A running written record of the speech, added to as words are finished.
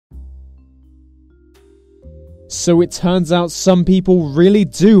So it turns out some people really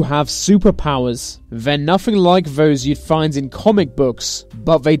do have superpowers. They're nothing like those you'd find in comic books,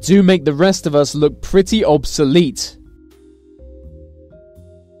 but they do make the rest of us look pretty obsolete.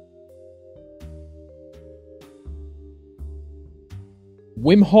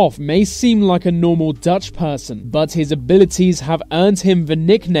 Wim Hof may seem like a normal Dutch person, but his abilities have earned him the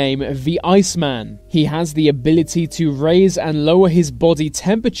nickname the Iceman. He has the ability to raise and lower his body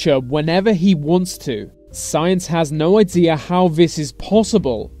temperature whenever he wants to. Science has no idea how this is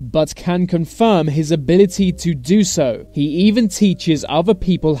possible, but can confirm his ability to do so. He even teaches other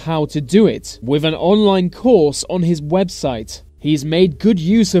people how to do it, with an online course on his website. He's made good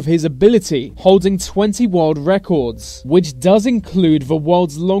use of his ability, holding 20 world records, which does include the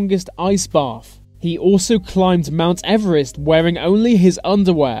world's longest ice bath. He also climbed Mount Everest wearing only his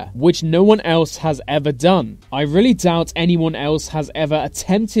underwear, which no one else has ever done. I really doubt anyone else has ever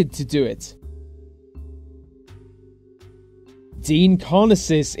attempted to do it. Dean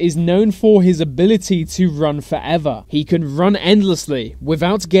Karnazes is known for his ability to run forever. He can run endlessly,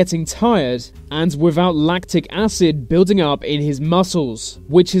 without getting tired, and without lactic acid building up in his muscles,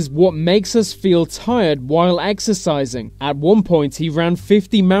 which is what makes us feel tired while exercising. At one point he ran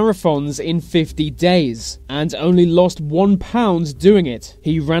 50 marathons in 50 days, and only lost 1 pound doing it.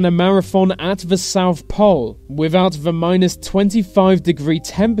 He ran a marathon at the South Pole, without the -25-degree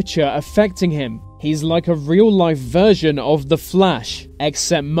temperature affecting him. He's like a real-life version of the Flash,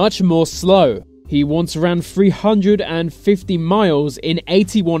 except much more slow. He once ran 350 miles in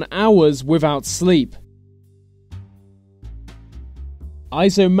 81 hours without sleep.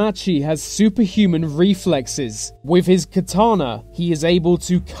 Izomachi has superhuman reflexes. With his katana, he is able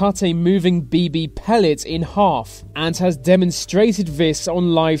to cut a moving BB pellet in half, and has demonstrated this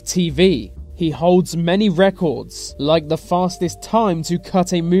on live TV. He holds many records, like the fastest time to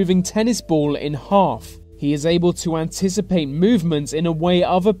cut a moving tennis ball in half. He is able to anticipate movements in a way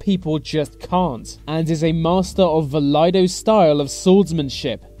other people just can't, and is a master of the Lido style of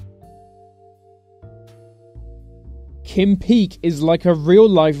swordsmanship. Kim Peek is like a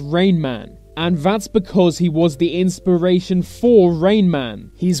real-life Rain Man, and that's because he was the inspiration for Rain Man.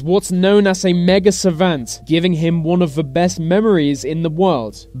 He's what's known as a mega savant, giving him one of the best memories in the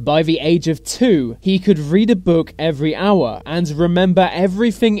world. By the age of 2, he could read a book every hour and remember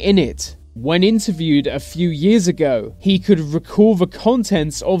everything in it. When interviewed a few years ago, he could recall the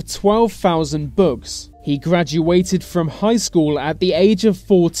contents of 12,000 books. He graduated from high school at the age of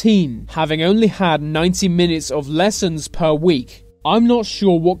 14, having only had 90 minutes of lessons per week. I'm not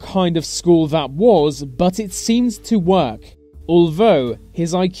sure what kind of school that was, but it seems to work. Although,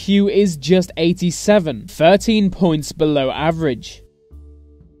 his IQ is just 87, 13 points below average.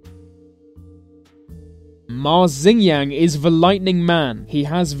 Ma Xingyang is the Lightning Man. He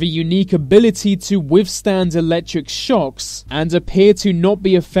has the unique ability to withstand electric shocks and appear to not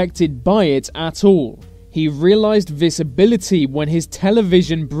be affected by it at all. He realized this ability when his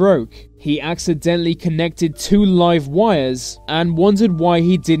television broke. He accidentally connected 2 live wires and wondered why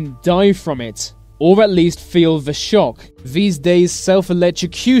he didn't die from it, or at least feel the shock. These days,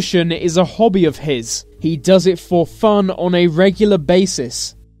 self-electrocution is a hobby of his. He does it for fun on a regular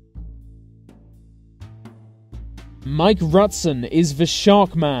basis. Mike Rutson is the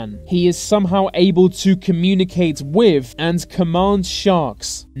Shark Man. He is somehow able to communicate with and command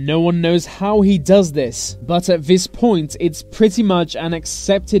sharks. No one knows how he does this, but at this point it's pretty much an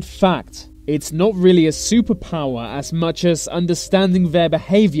accepted fact. It's not really a superpower as much as understanding their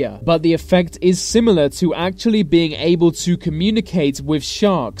behavior, but the effect is similar to actually being able to communicate with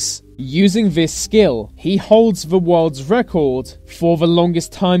sharks. Using this skill, he holds the world's record for the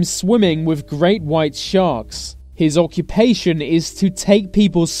longest time swimming with great white sharks. His occupation is to take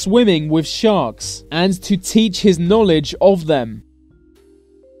people swimming with sharks and to teach his knowledge of them.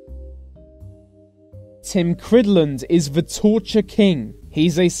 Tim Cridland is the Torture King.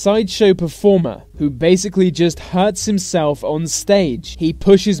 He's a sideshow performer who basically just hurts himself on stage. He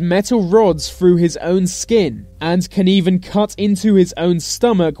pushes metal rods through his own skin and can even cut into his own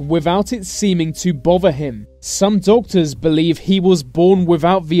stomach without it seeming to bother him. Some doctors believe he was born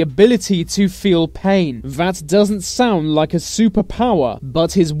without the ability to feel pain. That doesn't sound like a superpower,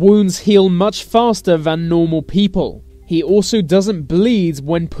 but his wounds heal much faster than normal people. He also doesn't bleed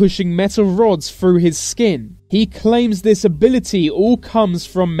when pushing metal rods through his skin. He claims this ability all comes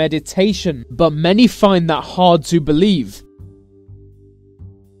from meditation, but many find that hard to believe.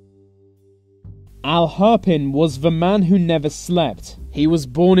 Al Hirpin was the man who never slept. He was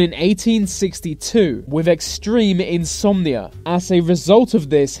born in 1862 with extreme insomnia. As a result of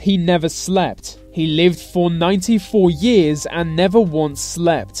this, he never slept. He lived for 94 years and never once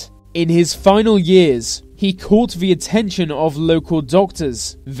slept. In his final years, He caught the attention of local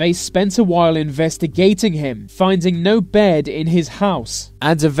doctors. They spent a while investigating him, finding no bed in his house,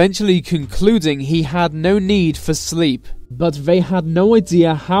 and eventually concluding he had no need for sleep. But they had no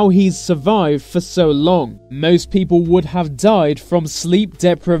idea how he's survived for so long. Most people would have died from sleep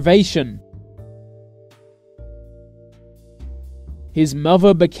deprivation. His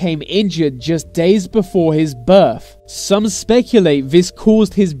mother became injured just days before his birth. Some speculate this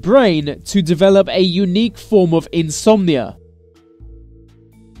caused his brain to develop a unique form of insomnia.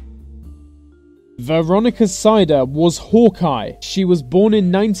 Veronica Sider was Hawkeye. She was born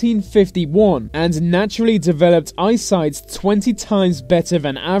in 1951 and naturally developed eyesight 20 times better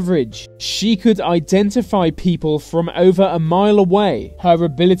than average. She could identify people from over a mile away. Her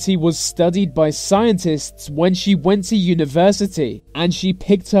ability was studied by scientists when she went to university, and she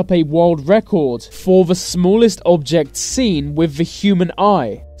picked up a world record for the smallest object seen with the human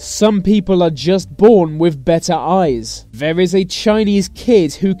eye. Some people are just born with better eyes. There is a Chinese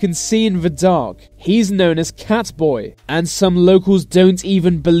kid who can see in the dark. He's known as Catboy, and some locals don't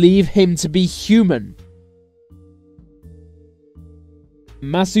even believe him to be human.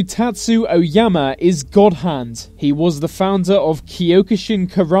 Masutatsu Oyama is God Hand. He was the founder of Kyokushin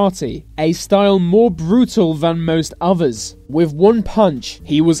Karate, a style more brutal than most others. With one punch,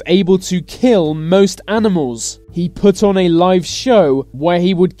 he was able to kill most animals. He put on a live show where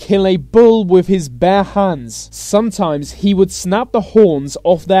he would kill a bull with his bare hands. Sometimes he would snap the horns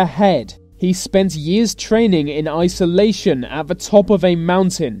off their head. He spent years training in isolation at the top of a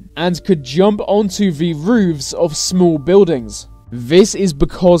mountain and could jump onto the roofs of small buildings. This is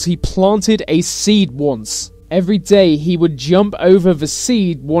because he planted a seed once. Every day he would jump over the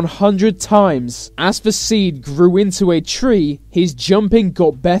seed 100 times. As the seed grew into a tree, his jumping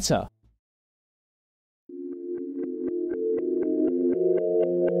got better.